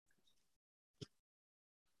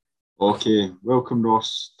Okay, welcome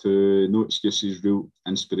Ross to No Excuses, Real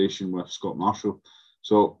Inspiration with Scott Marshall.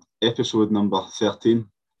 So, episode number 13.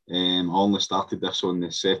 I only started this on the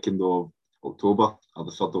 2nd of October, or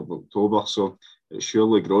the 3rd of October, so it's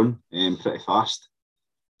surely grown pretty fast.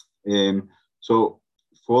 So,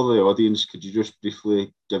 for the audience, could you just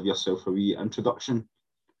briefly give yourself a wee introduction?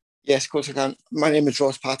 Yes, of course I can. My name is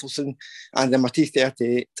Ross Paterson, and I'm a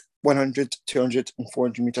T38 100, 200 and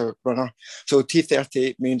 400 metre runner. So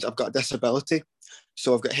T38 means I've got a disability.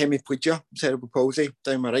 So I've got hemiplegia, cerebral palsy,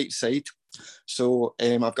 down my right side. So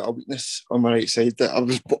I've got a weakness on my right side that I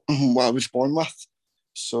was born with.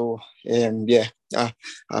 So I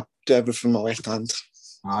do everything with my left hand.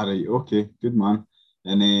 All right, okay, good man.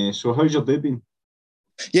 And so how's your day been?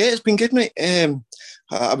 Yeah, it's been good, mate.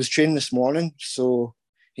 I was training this morning, so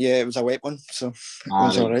yeah, it was a wet one, so it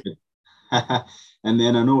was all right. And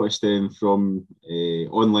then I noticed from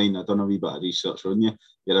online, I done a wee bit of research on you.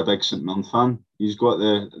 You're a big St Mirren fan. You've got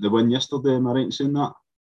the win yesterday, am I right in saying that?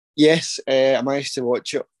 Yes, I managed to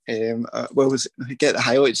watch it. Get the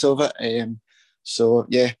highlights of it. So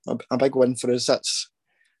yeah, a big win for us. That's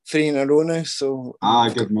 3 in a row now. So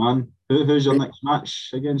good man. Who's your next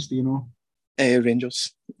match against? Do you know?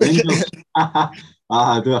 Rangers. Rangers.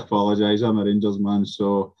 I do apologise. I'm a Rangers man,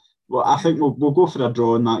 so well, I think we'll go for a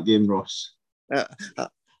draw in that game, Ross.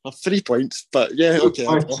 3 points, but yeah, okay.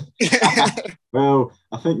 Well,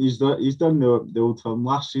 I think he's done the old term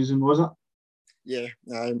last season, was it? Yeah,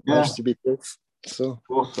 I managed to beat both. So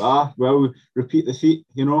well, repeat the feat,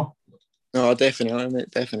 you know. No, definitely, mate,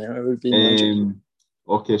 definitely. It would be magic.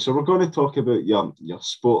 Okay, so we're going to talk about your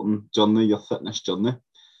sporting journey, your fitness journey.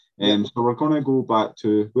 So we're going to go back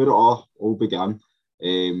to where it all began,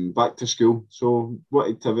 back to school. So what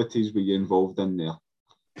activities were you involved in there?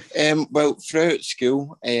 Well, throughout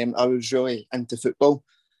school, I was really into football.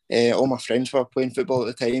 All my friends were playing football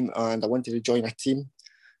at the time, and I wanted to join a team.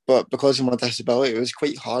 But because of my disability, it was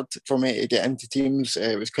quite hard for me to get into teams.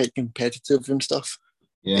 It was quite competitive and stuff.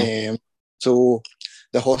 Yeah. So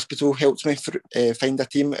the hospital helped me find a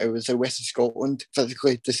team. It was the West of Scotland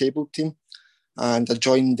physically disabled team. And I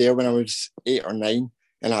joined there when I was 8 or 9,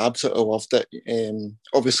 and I absolutely loved it.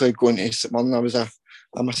 Obviously, going to St Mirren,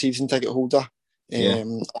 I'm a season ticket holder.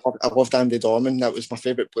 I loved Andy Dorman. That was my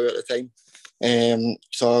favourite player at the time.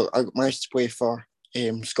 So I managed to play for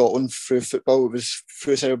Scotland through football. It was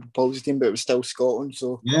through a cerebral palsy team, but it was still Scotland.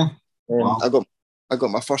 So wow. I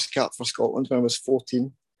got my first cap for Scotland when I was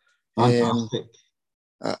 14. Fantastic.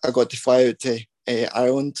 I got to fly out to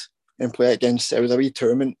Ireland and play against. It was a wee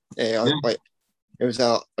tournament. It was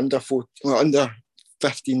a under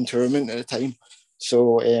 15 tournament at the time.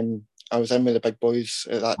 So I was in with the big boys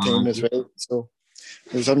at that time as well. So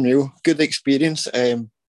it was unreal. Good experience.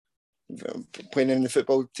 Playing in the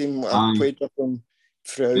football team. I played with them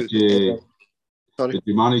throughout. Did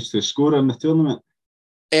you manage to score in the tournament?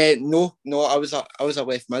 No. I was a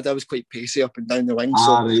left mid. I was quite pacey up and down the wing.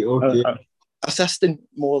 Right, okay. Assisting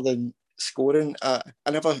more than scoring. I've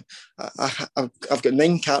got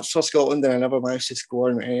 9 caps for Scotland, and I never managed to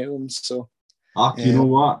score in any of them. So, you know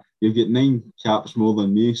what? You've got 9 caps more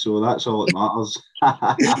than me, so that's all that matters.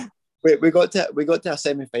 we got to a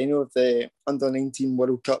semi-final of the Under-19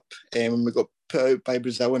 World Cup, and we got put out by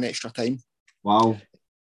Brazil in extra time. Wow.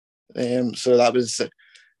 So that was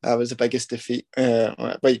the biggest defeat.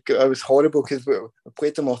 It was horrible because we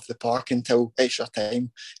played them off the park until extra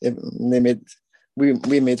time.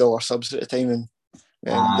 We made all our subs at the time,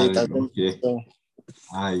 and they didn't. Okay. So.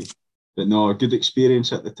 Aye, but no, a good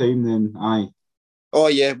experience at the time then. Aye. Oh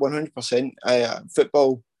yeah, 100%.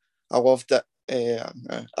 Football, I loved it.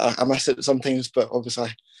 I miss it sometimes, but obviously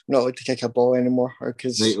I'm not allowed to kick a ball anymore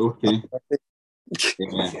because. Right. Okay.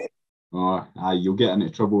 Yeah. Oh, aye, you'll get into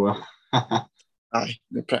trouble. Aye,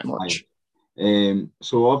 pretty much.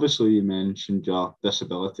 So obviously you mentioned your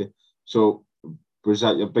disability. So was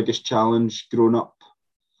that your biggest challenge growing up?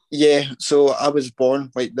 Yeah, so I was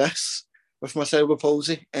born like this with my cerebral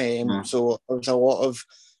palsy. So there was a lot of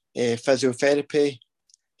physiotherapy,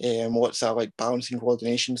 lots of like balancing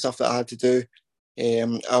coordination stuff that I had to do.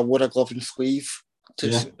 I wore a glove and sleeve. So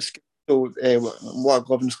what a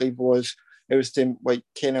glove and sleeve was, it was to like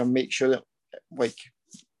kind of make sure that like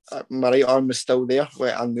my right arm was still there.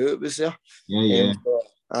 Like I knew it was there. So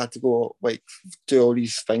I had to go like do all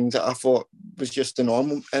these things that I thought was just the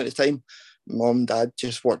norm at the time. Mum and Dad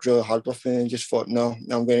just worked really hard with me and just thought, no,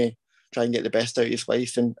 I'm going to try and get the best out of his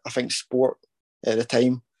life. And I think sport at the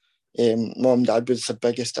time, Mum and Dad was the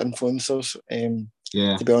biggest influencers. To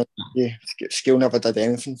be honest, skill never did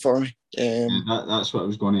anything for me. That's what I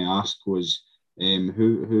was going to ask was,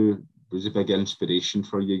 who was a big inspiration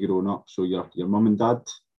for you growing up? So your mum and dad?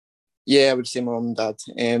 Yeah, I would say my mum and dad.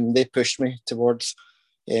 They pushed me towards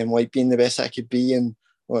like being the best I could be, and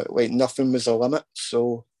like nothing was a limit.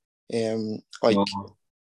 So like No.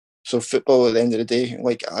 so football at the end of the day,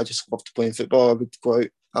 like I just loved playing football. I would go out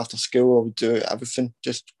after school. I would do everything,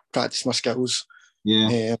 just practice my skills.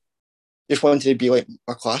 Yeah. Just wanted to be like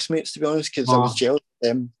my classmates, to be honest, because I was jealous of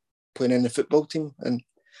them playing in the football team, and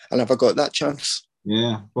I never got that chance.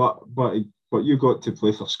 Yeah, but you got to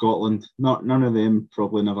play for Scotland. None of them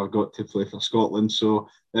probably never got to play for Scotland. So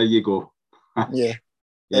there you go. Yeah,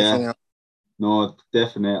 Yeah, definitely. no,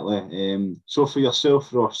 definitely. So for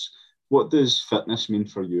yourself, Ross, what does fitness mean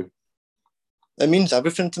for you? It means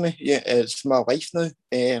everything to me. Yeah, it's my life now.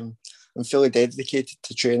 I'm fully dedicated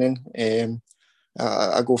to training.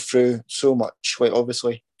 I go through so much. Like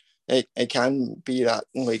obviously, it can be that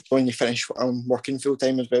like when you finish, I'm working full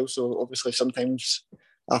time as well. So obviously, sometimes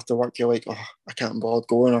after work, you're like, oh, I can't bother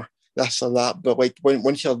going or this or that. But like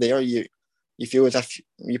once you're there, you feel as if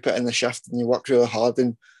you put in the shift and you work really hard,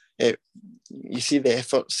 and you see the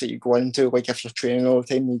efforts that you go into. Like if you're training all the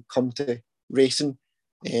time, you come to racing.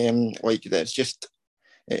 Like that's just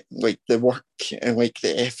like the work and like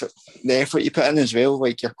the effort you put in as well.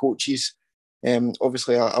 Like your coaches.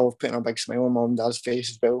 Obviously, I love putting a big smile on mum and dad's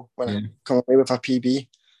face as well when I come away with a PB.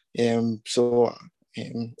 And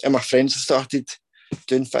my friends have started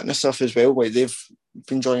doing fitness stuff as well. Like they've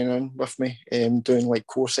been joining in with me, doing like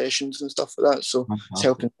core sessions and stuff like that. So it's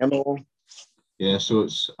helping them along. Yeah, so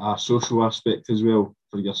it's a social aspect as well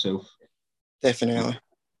for yourself. Definitely.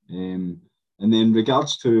 And then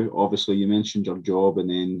regards to, obviously, you mentioned your job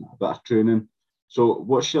and then a bit of training. So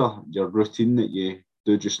what's your routine that you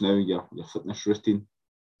do just now, your fitness routine?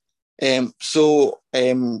 For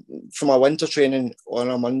my winter training on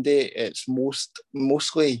a Monday, it's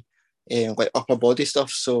mostly like upper body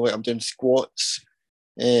stuff. So like, I'm doing squats,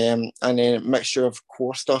 and then a mixture of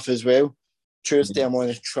core stuff as well. Tuesday, I'm on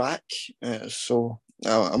the track, so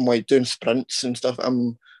I'm like doing sprints and stuff.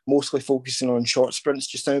 I'm mostly focusing on short sprints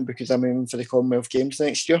just now because I'm aiming for the Commonwealth Games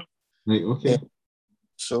next year. Right, okay.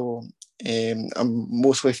 I'm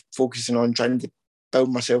mostly focusing on trying to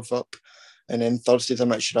build myself up, and then Thursday's a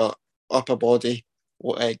mixture of upper body,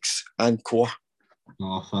 legs, and core.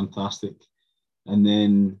 Oh, fantastic. And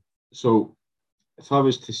then, so if I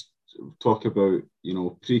was to talk about,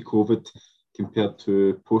 pre-COVID compared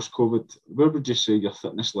to post-COVID, where would you say your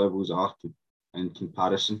fitness levels are in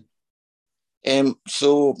comparison?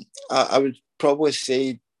 So I would probably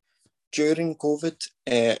say during COVID,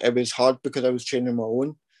 it was hard because I was training my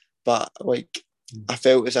own, but like I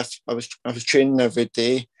felt as if I was training every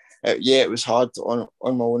day. It was hard on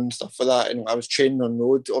my own and stuff for that, and I was training on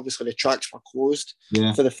road. Obviously, the tracks were closed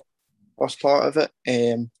for the first part of it,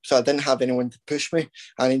 so I didn't have anyone to push me.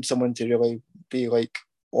 I need someone to really be like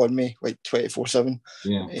on me, like 24/7.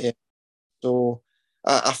 So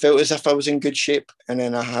I felt as if I was in good shape, and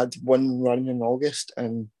then I had one run in August,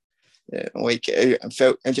 and I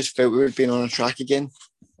just felt we were being on a track again.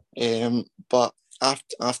 But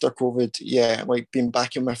after COVID, like being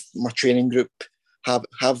back in my training group,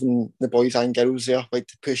 having the boys and girls there, like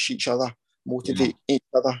to push each other, motivate each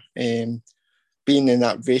other, being in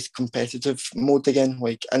that race competitive mode again,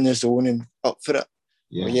 like in the zone and up for it.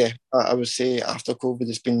 I would say after COVID,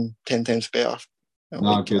 it's been 10 times better.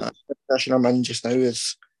 Good. The position I'm in just now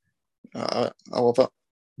is, I love it.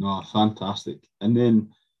 No, fantastic. And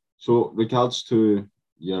then, so regards to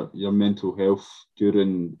your mental health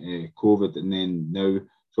during COVID and then now,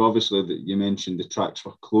 so obviously that you mentioned the tracks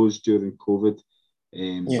were closed during COVID,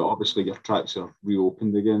 but obviously your tracks are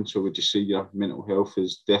reopened again. So would you say your mental health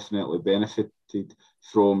has definitely benefited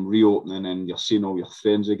from reopening and you're seeing all your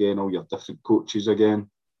friends again, all your different coaches again?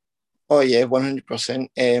 Oh yeah, 100%.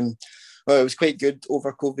 Well, it was quite good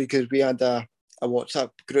over COVID because we had a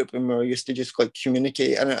WhatsApp group and we were used to just like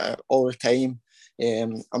communicate in it all the time.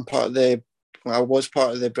 I was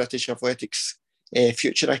part of the British Athletics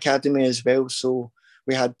Future Academy as well. So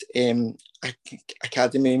we had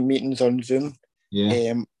academy meetings on Zoom.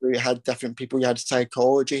 We had different people. You had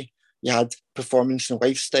psychology, you had performance and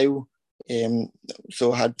lifestyle.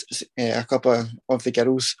 So I had a couple of the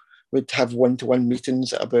girls would have one-to-one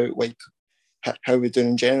meetings about like how we're doing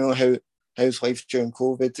in general, how's life during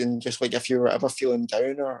COVID, and just like if you were ever feeling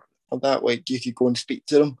down or that, like you could go and speak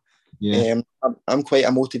to them. I'm quite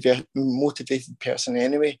a motivated person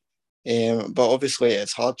anyway, but obviously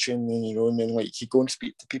it's hard training on your own, and like you go and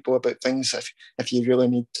speak to people about things if you really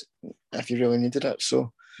needed it.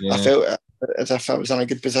 So I felt as if I was in a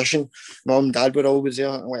good position. Mum and dad were always there,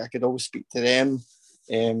 and like I could always speak to them,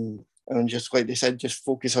 and just like they said, just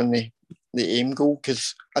focus on the aim goal,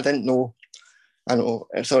 because I didn't know. I know.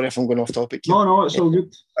 Sorry if I'm going off topic here. No, it's all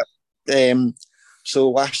good. So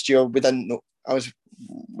last year we didn't know. I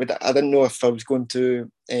didn't know if I was going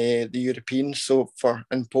to the Europeans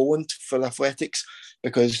in Poland for athletics,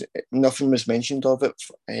 because nothing was mentioned of it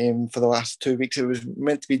for the last 2 weeks. It was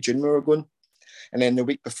meant to be June we were going, and then the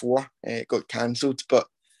week before it got cancelled. But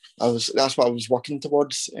that's what I was working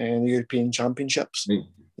towards in the European Championships. It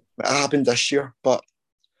happened this year, but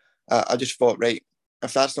I just thought, right,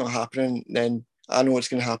 if that's not happening, then I know it's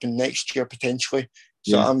going to happen next year potentially.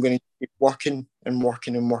 So I'm going to keep working and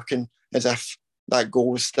working and working as if that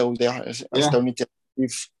goal is still there. I still need to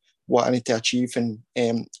achieve what I need to achieve, and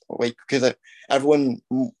because everyone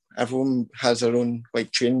has their own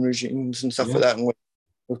training regimes and stuff like that, and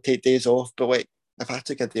will take days off. But if I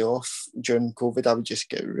took a day off during COVID, I would just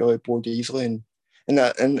get really bored easily. And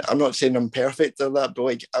I'm not saying I'm perfect or that,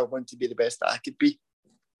 but I want to be the best that I could be.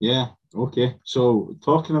 Yeah. Okay. So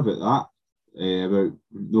talking about that, about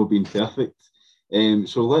not being perfect.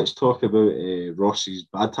 So let's talk about Ross's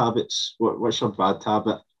bad habits. What's your bad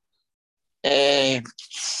habit? It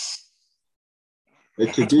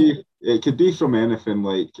could be from anything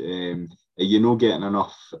like are you not getting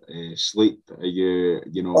enough sleep? Are you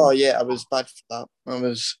Oh yeah, I was bad for that. I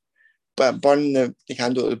was burning the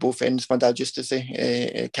candle at both ends. My dad used to say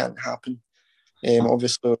it can't happen.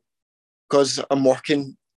 Obviously, because I'm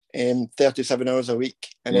working 37 hours a week,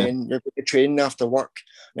 and then you're going to train after work,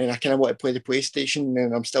 and then I kind of want to play the PlayStation,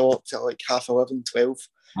 and I'm still up till 11:30, 12,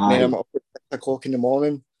 and then I'm up at 6 o'clock in the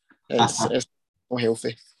morning. It's not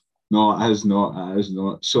healthy. No, it is not. It is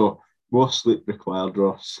not. So more sleep required,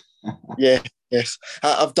 Ross. Yes.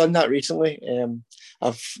 I've done that recently.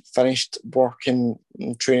 I've finished work and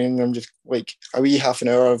training. I'm just a wee half an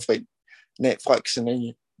hour of Netflix, and then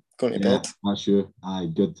you're going to bed. That's you. Aye,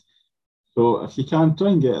 good. So if you can,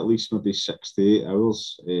 try and get at least maybe 6 to 8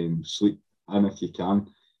 hours sleep, and if you can,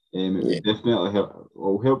 it would definitely help.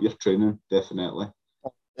 Will help your training, definitely.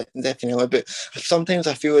 Definitely, but sometimes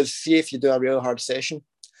I feel see if you do a really hard session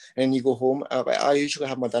and you go home. I usually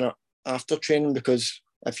have my dinner after training, because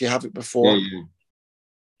if you have it before,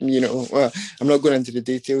 I'm not going into the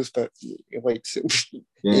details, but you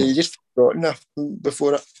just forgotten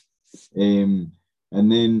before it. And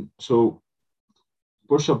then so.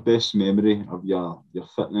 What's your best memory of your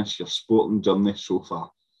fitness, your sporting journey so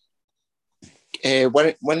far?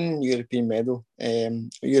 Winning European medal,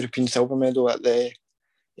 European silver medal at the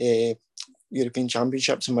European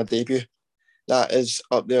Championships in my debut. That is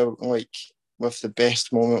up there with the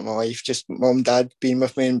best moment of my life. Just mum and dad being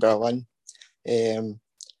with me in Berlin. It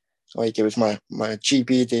was my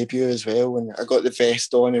GB debut as well, and I got the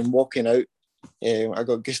vest on and walking out. I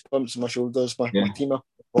got goosebumps on my shoulders. My team up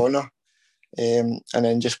in the corner. And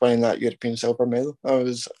then just winning that European silver medal,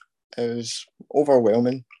 it was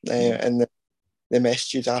overwhelming, and the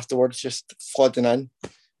messages afterwards just flooding in.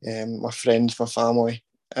 My friends, my family,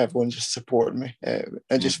 everyone just supported me.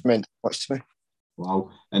 It just meant much to me. Wow!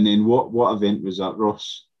 And then what event was that,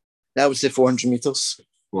 Ross? That was the 400 meters.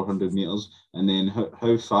 400 meters, and then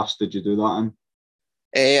how fast did you do that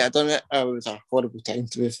in? I done it. It was a horrible time,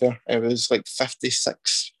 to be fair. It was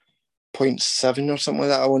 56.7 or something like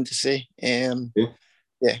that, I want to say. It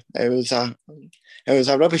was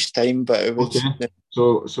a rubbish time, but it was. Okay.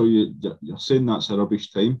 So you're saying that's a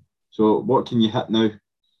rubbish time. So what can you hit now?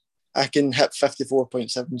 I can hit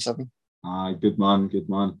 54.77. Aye, good man.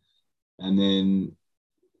 And then,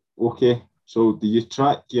 okay. So do you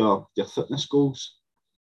track your fitness goals?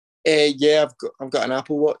 I've got an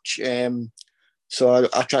Apple Watch. So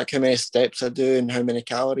I track how many steps I do and how many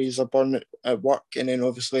calories I burn at work, and then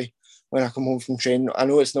obviously when I come home from training, I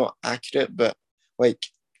know it's not accurate, but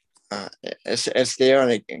it's there,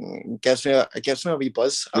 and it gives me a wee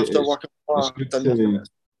buzz after working.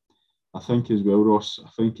 I think as well, Ross. I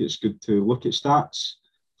think it's good to look at stats.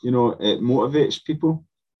 It motivates people.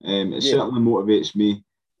 It certainly motivates me.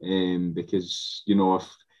 Because if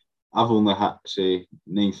I've only had say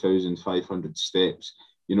 9,500 steps,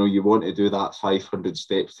 you want to do that 500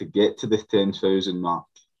 steps to get to the 10,000 mark.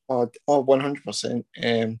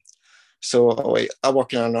 100%. So I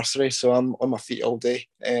work in a nursery, so I'm on my feet all day.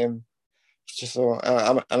 I'm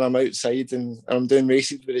outside and I'm doing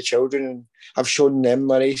races with the children, and I've shown them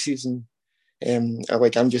my races, and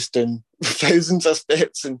I'm just doing thousands of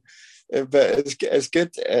steps, but it's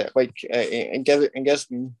good. It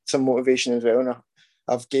gives me some motivation as well. And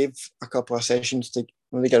I've gave a couple of sessions to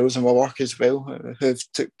the girls in my work as well,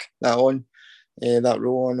 who've took that on, that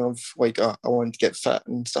role on of I want to get fit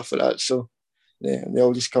and stuff like that. So they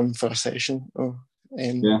all just come for a session.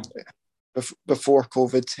 Before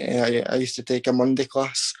COVID, I used to take a Monday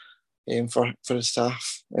class for the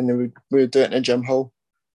staff, and we would do it in a gym hall.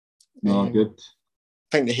 Good.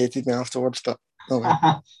 think they hated me afterwards, but oh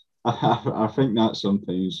well. I think that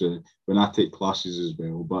sometimes when I take classes as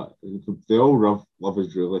well, but they all love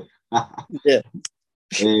us really. Yeah.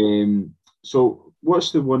 So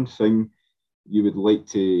what's the one thing you would like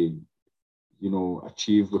to,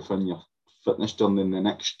 achieve within your fitness journey in the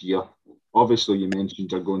next year? Obviously, you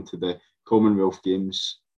mentioned you're going to the Commonwealth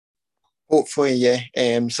Games. Hopefully, yeah.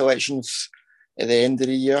 Selections at the end of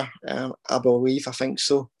the year, I believe. I think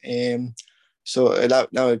so. So that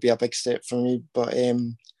would be a big step for me. But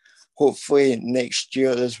hopefully next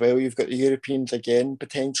year as well, you've got the Europeans again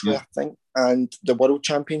potentially, I think, and the World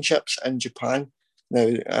Championships in Japan. Now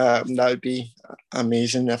that would be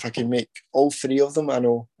amazing if I can make all three of them. I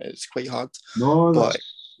know it's quite hard. No, but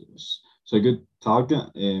it's a good target.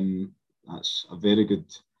 That's a very good.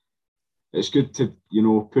 It's good to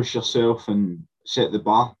push yourself and set the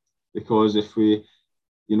bar, because if we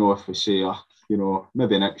say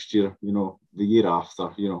maybe next year, the year after,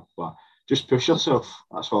 but just push yourself.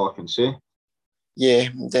 That's all I can say. Yeah,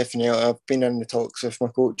 definitely. I've been in the talks with my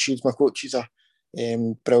coaches. My coaches are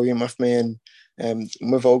brilliant with me, and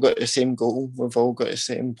we've all got the same goal. We've all got the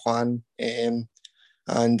same plan, and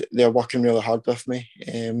they're working really hard with me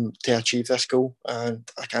to achieve this goal. And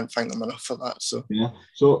I can't thank them enough for that. So yeah.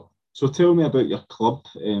 So tell me about your club.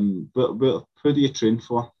 Who do you train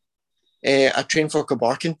for? I train for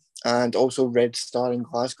Cabarkin and also Red Star in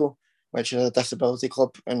Glasgow, which is a disability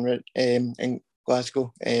club in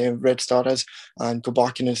Glasgow. Red Star is, and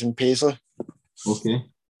Cabarkin is in Paisley. Okay.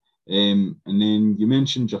 And then you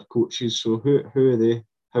mentioned your coaches. So who are they?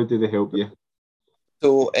 How do they help you?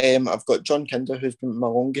 So I've got John Kinder, who's been my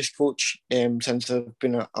longest coach since I've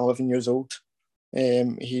been 11 years old.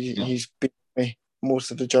 He's been with me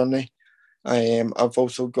most of the journey. I've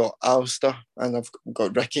also got Alistair and I've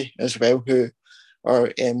got Ricky as well, who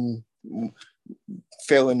are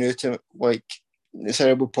fairly new to like the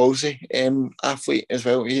cerebral palsy athlete as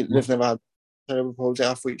well. They've never had cerebral palsy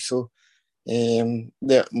athlete, so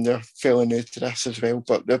they're fairly new to this as well.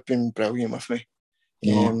 But they've been brilliant with me.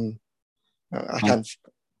 No. I can't.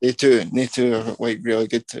 They two are like really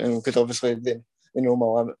good because obviously they know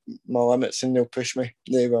my limits and they'll push me.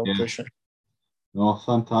 They will push me. No,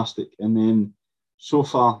 fantastic. And then so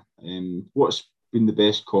far, what's been the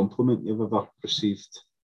best compliment you've ever received?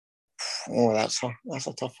 Oh, that's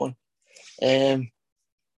a tough one.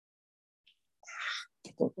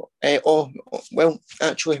 Well,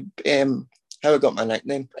 actually, how I got my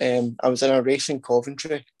nickname. I was in a race in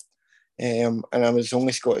Coventry, and I was the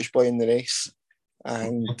only Scottish boy in the race,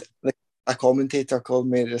 and a commentator called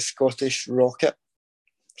me the Scottish Rocket.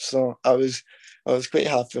 So I was quite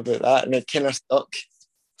happy about that, and it kind of stuck.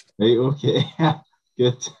 Right. Okay.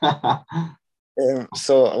 Good.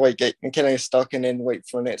 So like it kind of stuck, and then like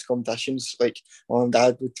for the next competitions, like mum and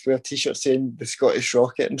dad would wear t-shirts saying the Scottish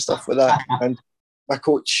Rocket and stuff like that, and my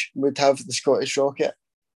coach would have the Scottish Rocket,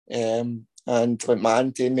 and like my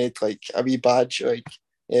auntie made like a wee badge, like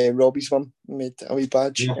Robbie's mum made a wee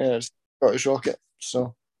badge, Scottish Rocket.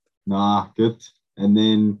 So good. And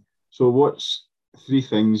then, so what's 3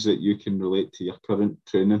 things that you can relate to your current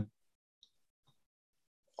training?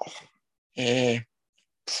 So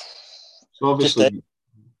obviously,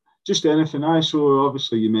 just anything. So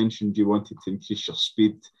obviously, you mentioned you wanted to increase your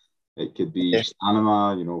speed. It could be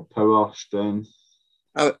stamina, power, strength.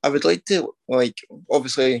 I would like to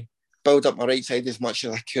obviously build up my right side as much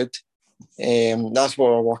as I could. That's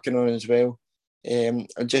what we're working on as well.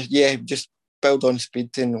 Just build on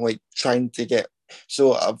speed and like trying to get.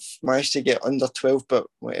 So I've managed to get under 12, but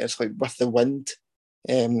it's like with the wind,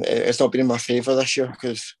 it's not been in my favour this year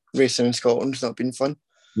because racing in Scotland's not been fun.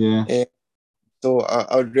 Yeah. So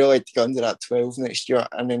I would really like to get under that 12 next year,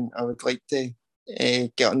 and then I would like to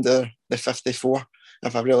get under the 54.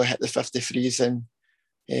 If I really hit the 53s, then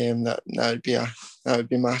that would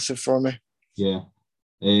be massive for me. Yeah.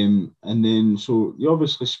 And then, so you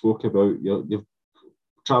obviously spoke about you've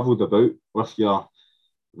travelled about with your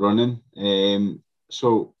running.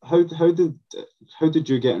 So how did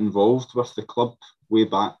you get involved with the club way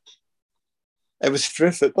back? It was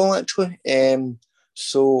through football actually.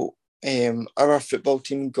 Our football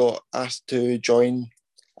team got asked to join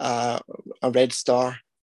a Red Star,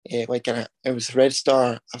 it was Red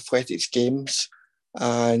Star Athletics Games,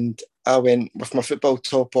 and I went with my football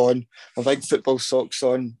top on, my big football socks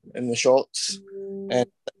on, and the shorts, and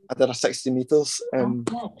I did a 60 metres. Connect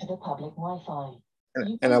to the public Wi-Fi.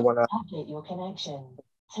 And I won a... Update your connection.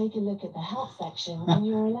 Take a look at the help section in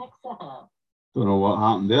your Alexa app. Don't know what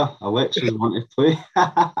happened there. Alexa's wanted to play.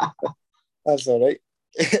 That's all right.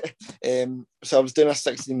 So I was doing a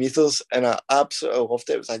 60 metres and I absolutely loved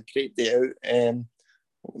it. It was a great day out.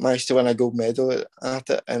 managed to win a gold medal at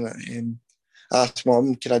it, and I asked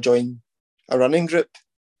Mum, could I join a running group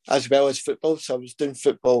as well as football? So I was doing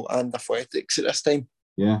football and athletics at this time.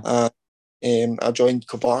 Yeah. I joined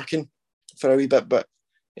Cobarkin for a wee bit, but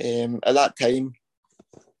at that time,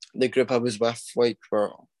 the group I was with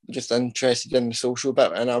were just interested in the social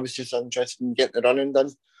bit, and I was just interested in getting the running done.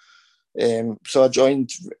 So I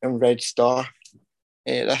joined Red Star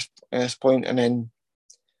at this point, and then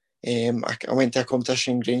I went to a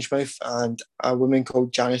competition in Grangemouth, and a woman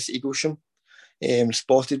called Janice Eaglesham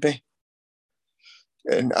spotted me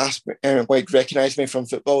and asked me, and recognised me from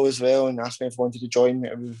football as well, and asked me if I wanted to join.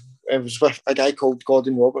 It was with a guy called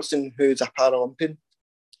Gordon Robertson, who's a Paralympian.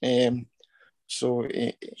 So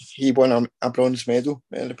he won a bronze medal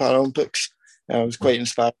in the Paralympics. I was quite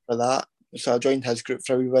inspired by that. So I joined his group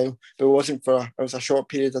for a wee while, but it was a short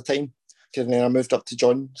period of time. Because then I moved up to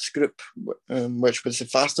John's group, which was the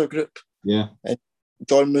faster group. Yeah. And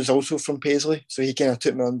John was also from Paisley, so he kind of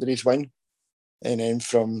took me under his wing. And then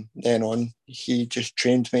from then on, he just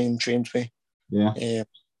trained me. Yeah.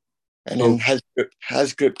 And then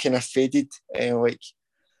his group kind of faded.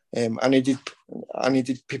 I needed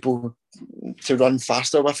people to run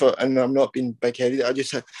faster with it, and I'm not being big-headed.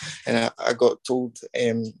 I got told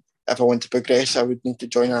if I want to progress, I would need to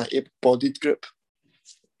join a able-bodied group.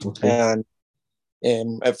 Okay.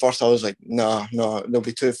 And at first I was like, no, they'll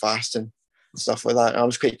be too fast and stuff like that. And I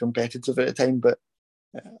was quite competitive at the time, but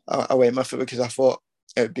I went with it because I thought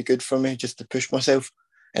it would be good for me just to push myself.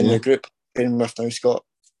 And the group in with now, Scott,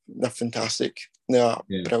 they're fantastic. They're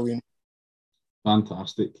brilliant.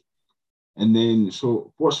 Fantastic. And then,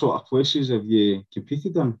 so what sort of places have you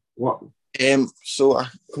competed in? What? So I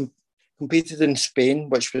competed in Spain,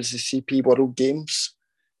 which was the CP World Games.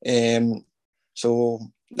 So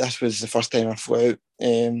this was the first time I flew out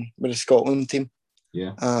with the Scotland team.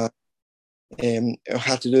 Yeah. I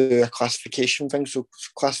had to do a classification thing. So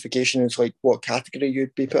classification is like what category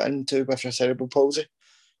you'd be put into with your cerebral palsy.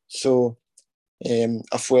 So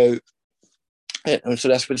I flew out, and so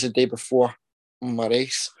this was the day before my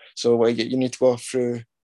race. So you need to go through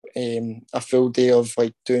a full day of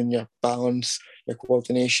doing your balance, your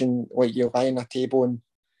coordination, you lie on a table and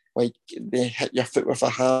they hit your foot with a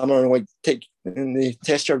hammer and they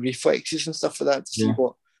test your reflexes and stuff like that to see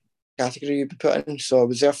what category you'd be put in. So I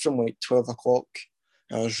was there from 12 o'clock.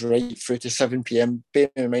 I was right through to 7 p.m.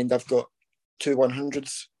 Bearing in mind I've got 2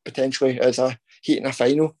 100s potentially as a heat and a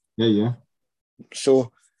final. Yeah.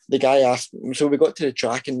 So the guy asked, so we got to the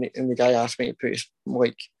track and the guy asked me to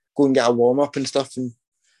go and get a warm up and stuff.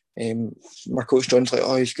 And my coach John's like,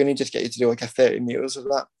 oh, he's going to just get you to do 30 metres of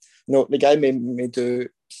that. No, the guy made me do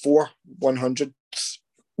 4 100s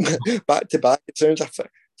back to back. As soon as I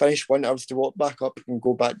finished one, I was to walk back up and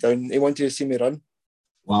go back down. He wanted to see me run.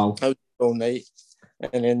 Wow. I was all night.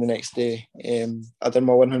 And then the next day, I did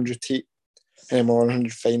my 100 heat and then my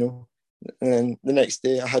 100 final. And then the next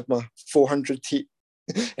day, I had my 400 heat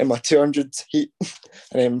and my 200 heat,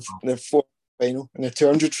 and then the 400 final and the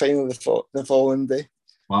 200 final the following day.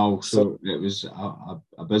 Wow, so it was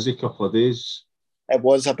a busy couple of days. It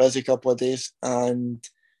was a busy couple of days, and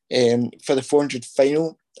for the 400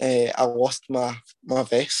 final, I lost my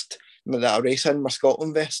vest that I race in, my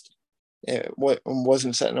Scotland vest. It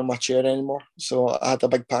wasn't sitting on my chair anymore, so I had a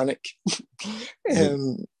big panic.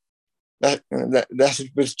 This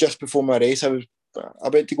was just before my race. I was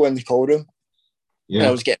about to go in the call room. Yeah. And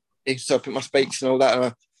I was getting ready, so I put my spikes and all that, and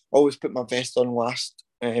I always put my vest on last,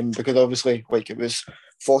 because obviously it was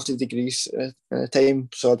 40 degrees at the time,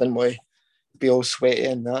 so I didn't want to be all sweaty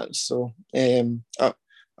and that. So I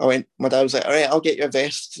went. My dad was like, "All right, I'll get your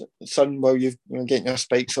vest, son, while you're getting your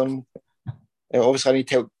spikes on." Obviously, I need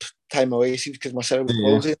to help tie my laces because my cerebral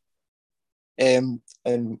palsy. And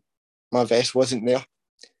my vest wasn't there.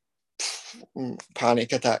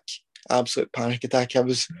 Panic attack. Absolute panic attack. I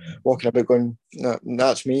was walking about going, no,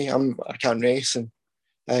 that's me. I can't race, and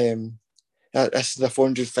this is the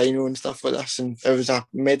 400 final and stuff like this, and it was a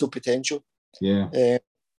medal potential. Yeah.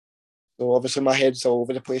 So obviously my head's all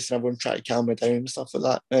over the place, and everyone tried to calm me down and stuff like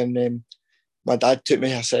that. And my dad took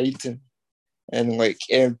me aside, and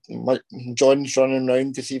John's running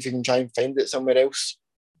around to see if he can try and find it somewhere else.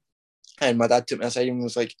 And my dad took me aside and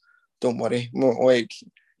was like, "Don't worry,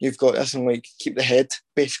 you've got this, and keep the head."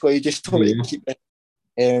 Basically, he just told me to keep the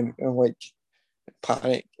head, and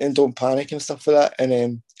panic and don't panic and stuff like that.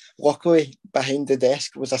 And luckily, behind the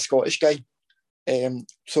desk was a Scottish guy.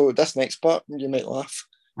 So this next part, you might laugh.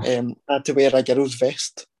 I had to wear a girl's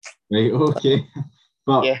vest. Right. Okay.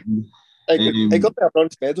 But yeah, I got me a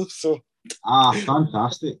bronze medal. So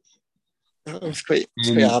fantastic. I was quite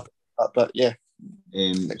happy with that, but yeah.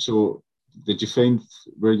 So did you find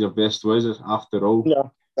where your best was after all?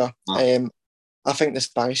 No. Ah. I think the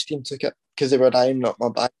Spanish team took it because they were eyeing up my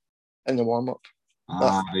back in the warm up.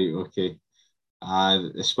 Right, okay.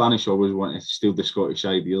 The Spanish always want to steal the Scottish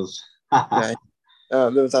ideals. Yeah,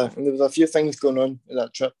 there was a few things going on in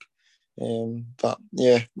that trip, but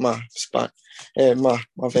yeah, my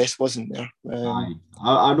vest wasn't there. Aye.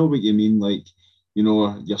 I know what you mean. Like, you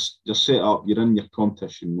know, you're set up, you're in your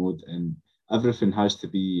competition mode, and everything has to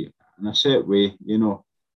be in a set way, you know.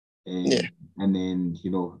 Yeah. And then, you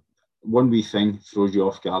know, one wee thing throws you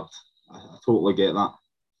off guard. I totally get that.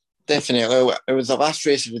 Definitely. It was the last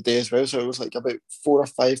race of the day as well, so it was like about 4 or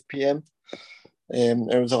 5 p.m.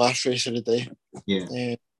 It was the last race of the day.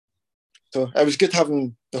 Yeah. So it was good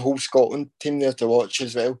having the whole Scotland team there to watch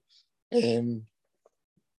as well.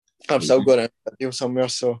 I've still got a video somewhere,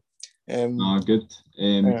 so Good.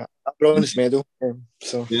 a bronze medal.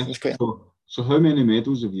 So yeah. it was quite. So how many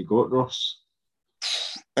medals have you got, Ross?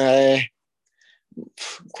 Quite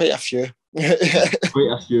a few.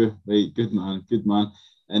 Quite a few. Right, good man.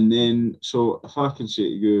 And then, so if I can say to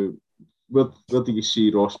you, where do you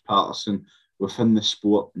see Ross Paterson within the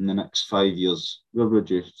sport in the next 5 years? Where would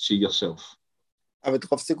you see yourself? I would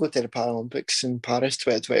love to go to the Paralympics in Paris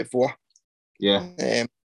 2024. Yeah.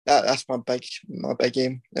 That's my big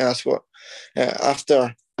aim. That's what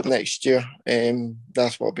after next year.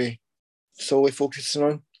 That's what I'll be solely focusing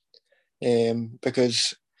on.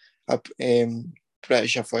 Because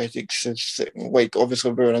British athletics is like,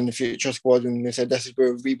 obviously we're in the future squad, and they said this is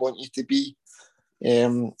where we want you to be.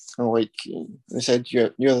 Like they said,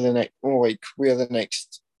 you're the next. Like, we're the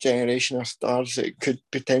next generation of stars that could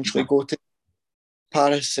potentially go to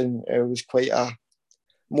Paris, and it was quite a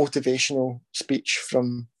motivational speech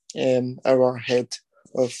from our head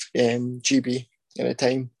of GB at the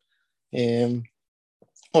time.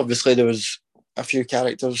 Obviously, there was a few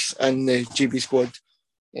characters in the GB squad,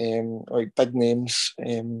 like big names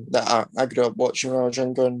that I grew up watching when I was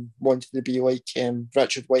younger and wanted to be like.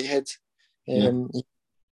 Richard Whitehead.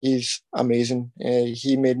 He's amazing.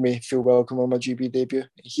 He made me feel welcome on my GB debut.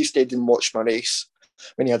 He stayed and watched my race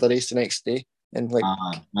when he had a race the next day. And like,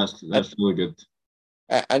 that's really good.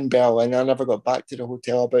 In Berlin, I never got back to the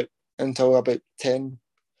hotel until about 10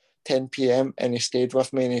 p.m. and he stayed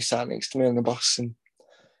with me and he sat next to me on the bus and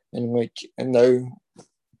now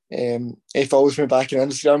he follows me back on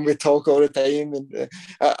Instagram. We talk all the time, and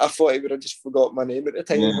I thought he would have just forgot my name at the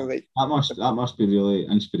time. Yeah, like, that must be really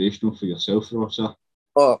inspirational for yourself, Ross.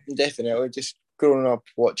 Oh, definitely. Just growing up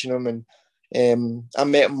watching him, and I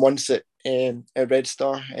met him once at Red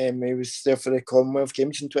Star. He was there for the Commonwealth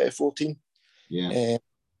Games in 2014. Yeah.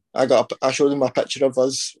 I showed him a picture of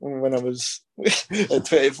us when I was at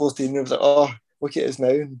 2014. I was like, oh, look at us now.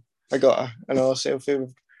 And I got another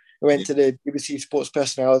selfie. We went to the BBC Sports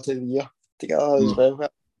Personality of the Year together as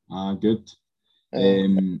well. Good.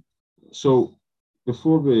 So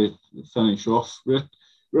before we finish off,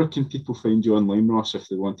 where can people find you online, Ross, if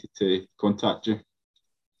they wanted to contact you?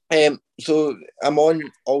 So I'm on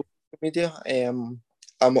all media.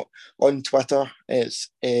 I'm on Twitter.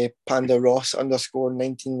 It's Panda Ross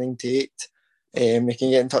 _1998. You can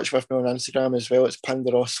get in touch with me on Instagram as well. It's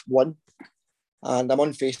Panda Ross 1, and I'm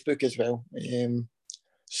on Facebook as well. I'm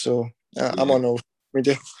on all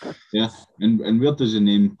media. Yeah, and where does the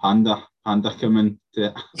name Panda come into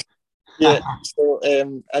it? Yeah, so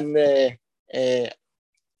in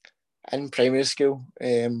primary school,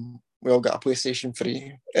 we all got a PlayStation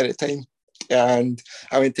 3 at the time. And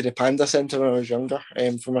I went to the Panda Centre when I was younger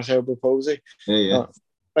for my cerebral palsy. Yeah.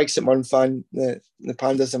 Big St. Mun fan, the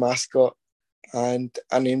Panda's the mascot. And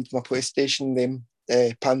I named my PlayStation name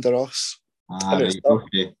Panda Ross.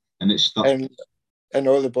 Okay. And it's stuck. And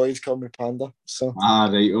all the boys call me Panda. So.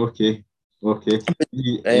 Okay.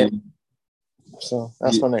 So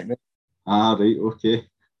that's my nickname. Right, okay.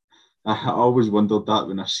 I always wondered that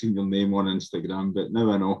when I seen your name on Instagram, but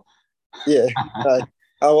now I know. Yeah.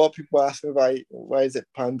 A lot of people ask me why is it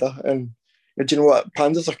Panda, and do you know what,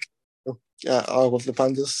 pandas are cool. Yeah, I love the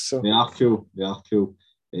pandas. So they are cool.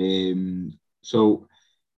 So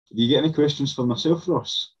do you get any questions for myself,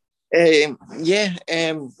 Ross?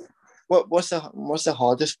 What's the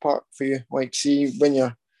hardest part for you? Like, see, when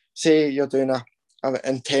you're doing an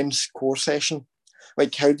intense core session,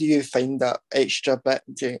 like, how do you find that extra bit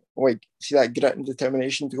to, like, see that grit and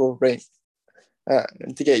determination to go right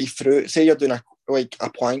to get you through it? Say you're doing a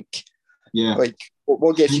plank. Yeah. Like,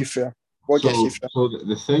 what gets you through? So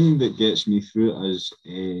the thing that gets me through it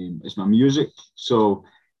is my music. So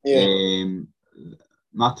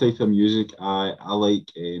my type of music, I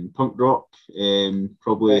like punk rock,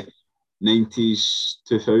 probably 90s,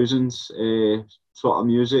 2000s sort of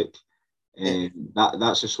music.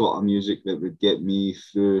 That's the sort of music that would get me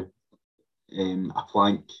through a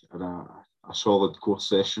plank or a solid course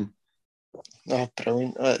session. Oh,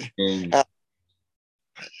 brilliant.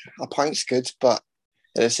 A plank's good, but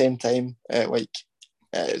at the same time,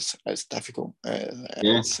 it's difficult.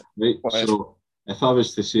 Right. So if I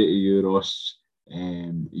was to say to you, Ross,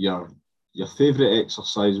 your favourite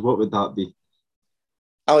exercise, what would that be?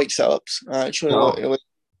 I like sit-ups. Actually,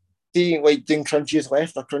 like doing crunches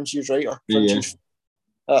left or crunches right or crunches.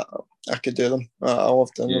 I could do them. I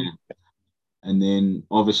love doing them. And then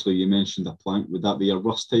obviously you mentioned a plank. Would that be your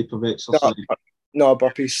worst type of exercise? No,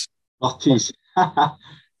 burpees. Burpees.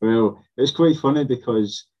 Well, it's quite funny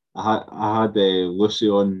because I had Lucy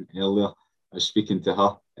on earlier. I was speaking to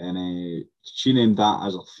her, and she named that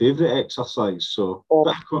as her favourite exercise. So a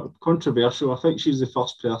bit controversial. I think she's the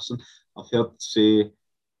first person I've heard say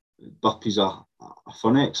burpees are a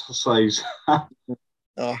fun exercise.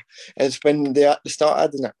 It's when they start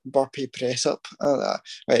adding a burpee press up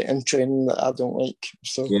in training that I don't like.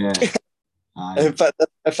 So in fact,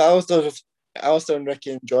 if I was doing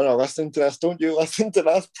Ricky and John are listening to this, don't you listen to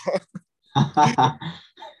this part?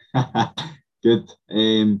 Good.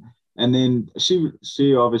 And then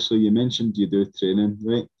see, obviously you mentioned you do training,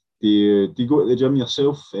 right? Do you go to the gym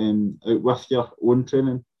yourself out with your own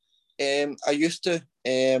training? I used to,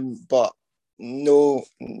 but no,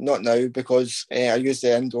 not now because I use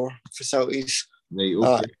the indoor facilities. Right,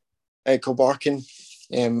 okay. At Kilbarkin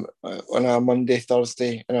on a Monday,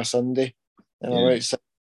 Thursday and a Sunday. And I'm outside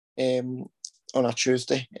on a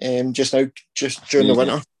Tuesday. Just during the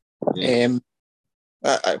winter.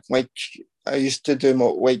 I used to do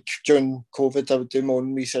my, during COVID, I would do my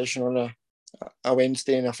own wee session on a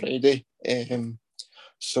Wednesday and a Friday.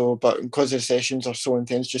 But because the sessions are so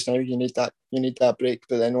intense just now, you need that break.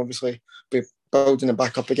 But then obviously we're building it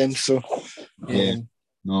back up again. So good.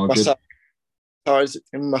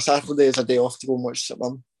 My Saturday is a day off to go and watch the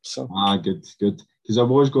mum. So good. Because I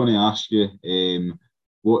was going to ask you,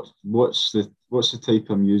 what's the type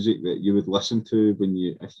of music that you would listen to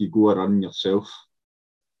if you go a run yourself?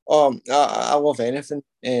 I love anything.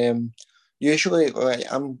 Usually,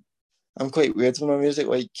 I'm quite weird with my music.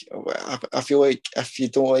 I feel like if you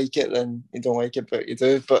don't like it, then you don't like it, but you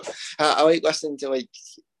do. But I like listening to like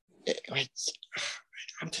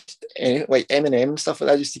Eminem and stuff like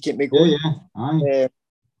that just to keep me going.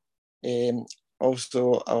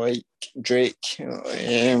 Also, I like Drake,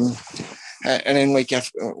 and then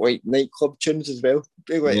nightclub tunes as well.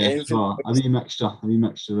 Anything. A wee mixture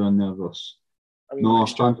on there, Ross. No,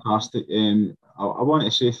 fantastic. I want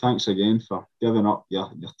to say thanks again for giving up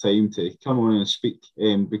your time to come on and speak,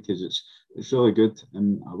 because it's really good,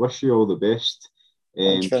 and I wish you all the best.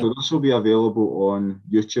 So this will be available on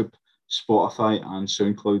YouTube, Spotify, and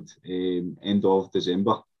SoundCloud end of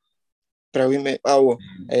December. Brilliant, mate.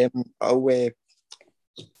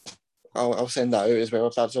 I'll send that out as well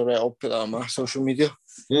if that's all right. I'll put that on my social media.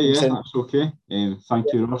 Yeah, that's okay.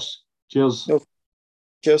 Thank you, Ross. Cheers. No,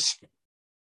 cheers.